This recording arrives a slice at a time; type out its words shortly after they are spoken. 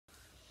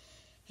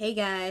Hey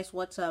guys,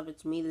 what's up?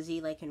 It's me, the Z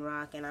Lake and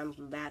Rock, and I'm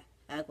back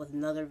with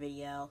another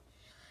video.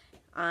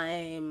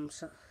 I'm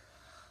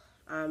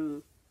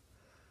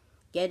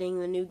getting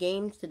the new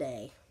games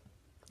today.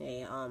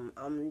 Hey,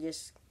 I'm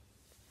just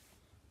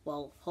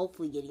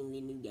hopefully getting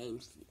the new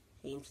games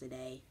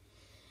today.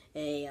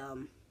 Hey,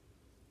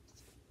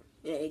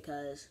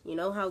 because you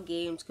know how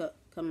games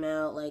come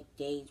out like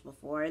days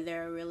before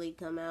they're really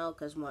come out.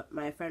 Because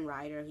my friend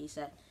Ryder, he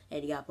said, hey,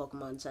 he got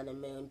Pokemon Sun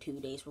and Moon 2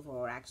 days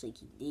before actually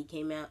he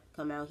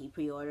come out. He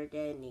pre-ordered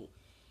it and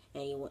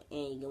he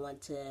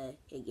went to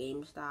a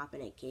GameStop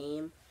and it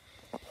came,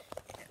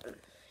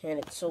 and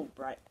it's so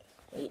bright.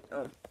 Wait,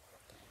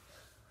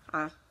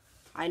 I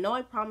know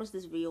I promised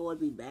this video would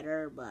be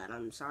better, but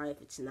I'm sorry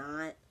if it's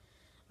not.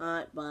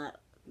 But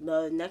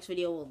the next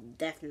video will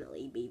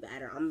definitely be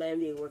better. I'm gonna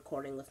be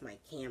recording with my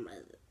camera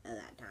at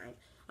that time.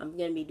 I'm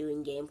gonna be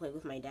doing gameplay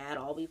with my dad.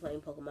 I'll be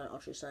playing Pokemon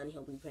Ultra Sun.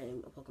 He'll be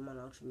playing Pokemon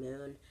Ultra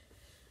Moon,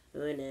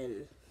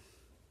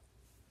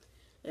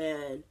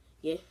 and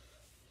yeah.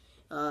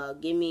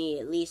 Give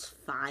me at least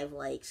 5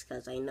 likes,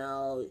 because I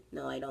didn't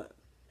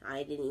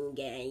even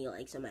get any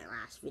likes in my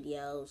last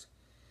videos.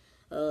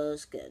 It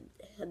was good.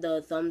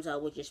 The thumbs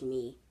up was just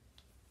me,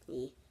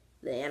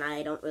 and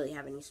I don't really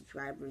have any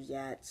subscribers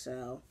yet,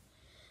 so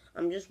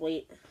I'm just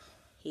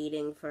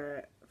waiting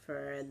for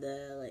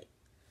the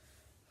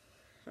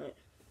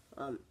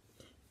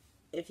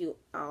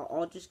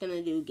I'll just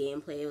gonna do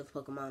gameplay with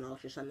Pokemon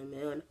Ultra Sun and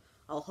Moon.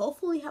 I'll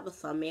hopefully have a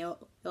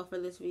thumbnail for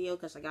this video,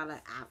 because I got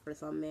an app for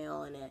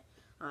thumbnail, and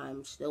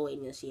I'm still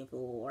waiting to see if it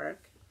will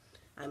work.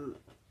 I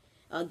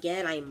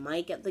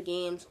might get the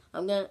games.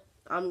 The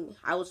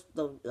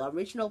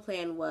original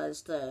plan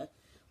was to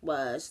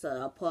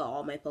put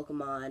all my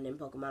Pokemon in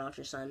Pokemon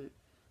Ultra Sun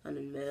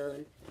and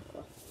Moon.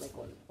 Oh, like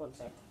one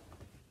sec.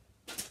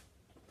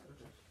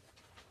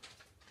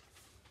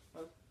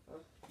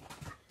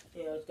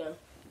 Yeah,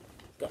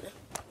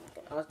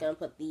 I was gonna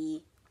put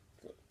these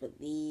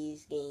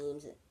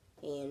games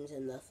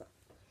in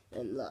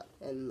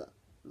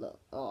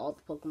all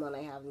the Pokemon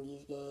I have in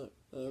these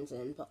games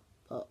and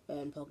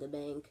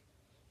Pokebank,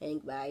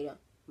 but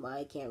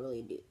I can't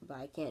really do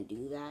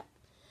that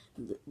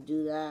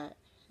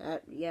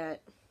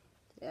yet.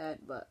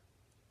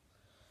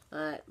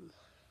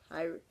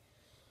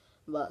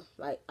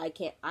 I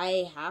can't.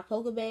 I have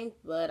Pokebank,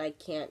 but I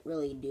can't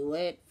really do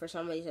it. For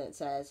some reason, it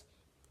says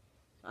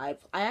I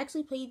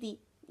actually played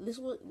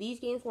these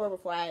games were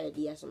before I had a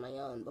DS of my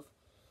own.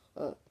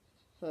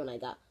 When I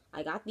got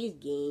these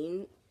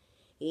games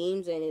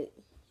and it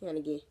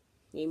gave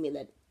me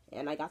that,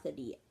 and I got the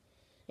DS,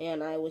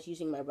 and I was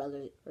using my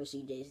brother or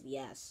CJ's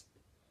DS,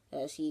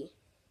 as he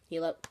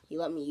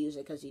let me use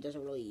it because he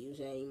doesn't really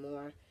use it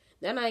anymore.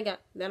 Then I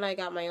got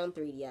my own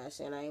 3DS,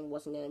 and I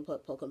wasn't gonna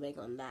put Pokebank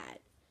on that.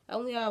 I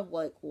only have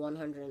like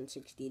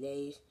 160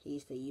 days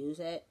to use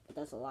it.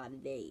 That's a lot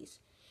of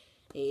days,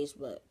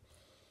 but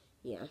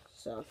yeah.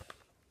 So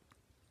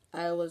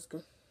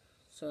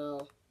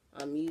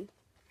I'm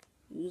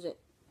using.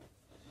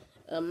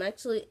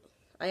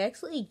 I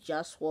actually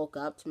just woke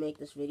up to make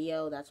this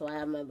video. That's why I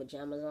have my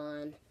pajamas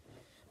on.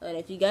 And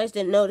if you guys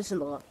didn't notice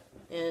my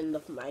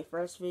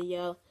first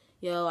video,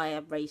 I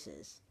have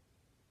braces,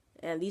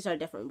 and these are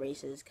different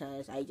braces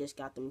because I just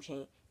got them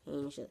changed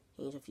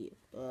a few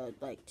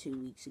like 2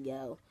 weeks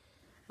ago.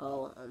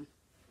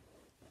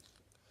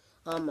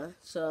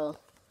 So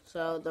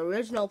the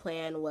original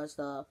plan was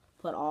to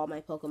put all my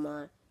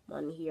Pokemon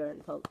here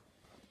in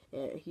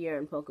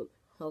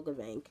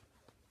Pokebank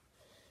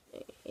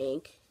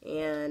Inc.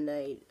 And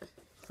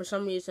for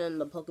some reason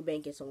the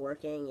Pokebank isn't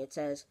working. It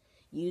says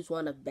use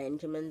one of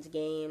Benjamin's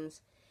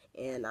games,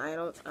 and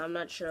I'm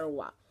not sure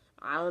why.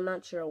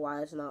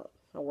 It's not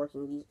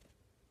working.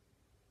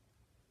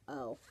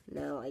 Oh,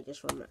 now I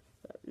just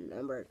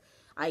remembered.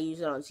 I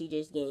use it on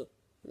CJ's game,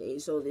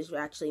 so this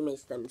actually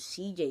makes them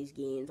CJ's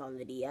games on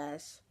the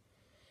DS.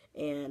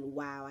 And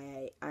wow,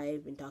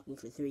 I've been talking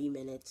for 3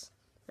 minutes.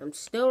 I'm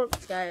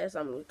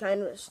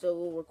kind of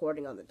still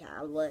recording on the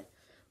tablet,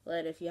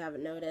 but if you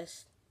haven't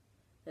noticed,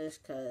 it's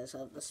because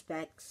of the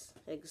specs.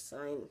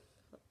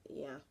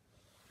 Yeah,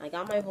 I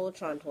got my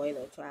Voltron toy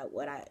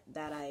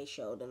that I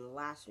showed in the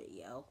last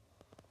video.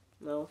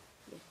 No,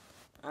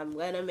 I'm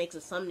gonna make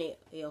a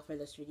thumbnail for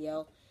this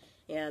video,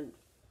 and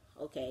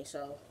okay,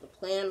 so the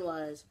plan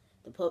was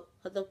to put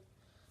the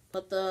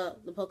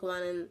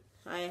Pokemon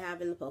I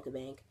have in the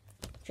Pokebank,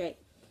 trade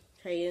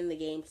in the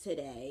games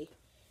today,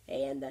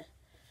 and then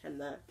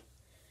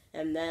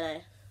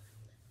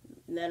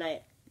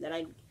I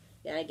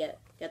get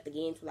the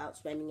games without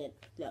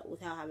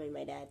having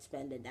my dad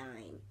spend a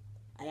dime.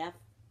 I have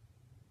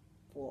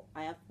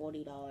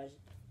 $40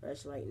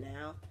 right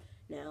now,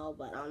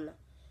 but I'm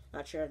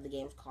not sure if the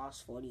games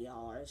cost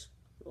 $40.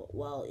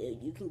 Well,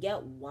 you can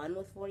get one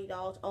with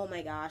 $40. Oh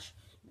my gosh!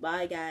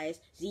 Bye guys.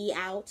 Z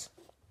out.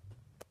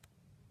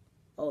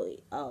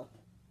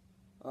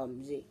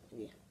 Z.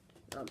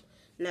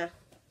 Now.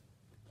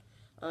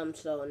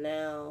 So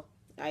now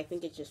I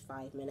think it's just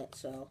 5 minutes.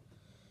 So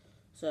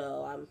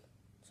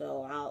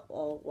So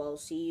I'll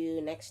see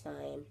you next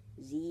time.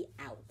 Z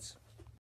out.